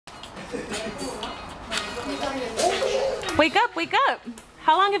Wake up, wake up.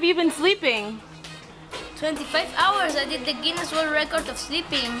 How long have you been sleeping? 25 hours. I did the Guinness World Record of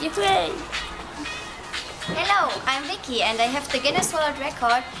sleeping. Yay! Hello, I'm Vicky and I have the Guinness World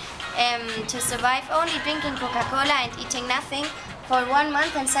Record to survive only drinking Coca-Cola and eating nothing for 1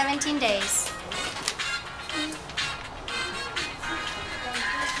 month and 17 days.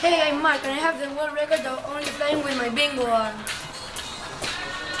 Hey, I'm Mark and I have the world record of only flying with my bingo arm.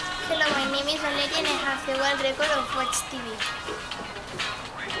 Hello, my name is Valeria and I have the world record of watch TV.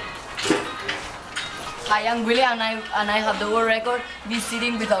 Hi, I'm Willie and I have the world record be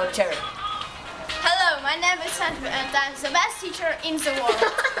sitting without a chair. Hello, my name is Sandra and I'm the best teacher in the world.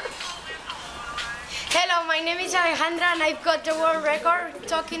 Hello, my name is Alejandra and I've got the world record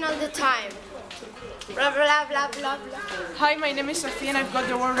talking all the time. Blah, blah, blah, blah, blah. Hi, my name is Sophia and I've got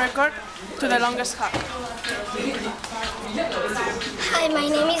the world record to the longest hug. Hi, my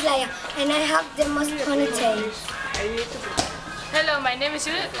name is Laia and I have the most ponytails. Hello, my name is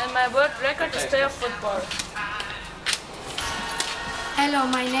Judith and my world record is play of football. Hello,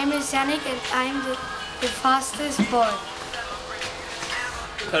 my name is Yannick and I'm the fastest boy.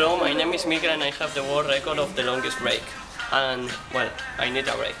 Hello, my name is Miguel and I have the world record of the longest break. And, well, I need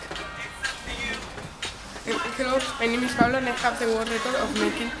a break. Hello, my name is Pablo and I have the world record of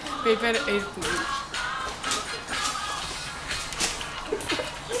making paper airplanes.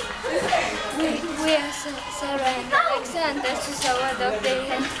 We are Sarah and Alexa and this is our dog. They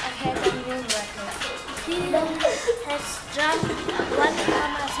have a new record. He has jumped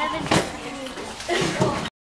 1,7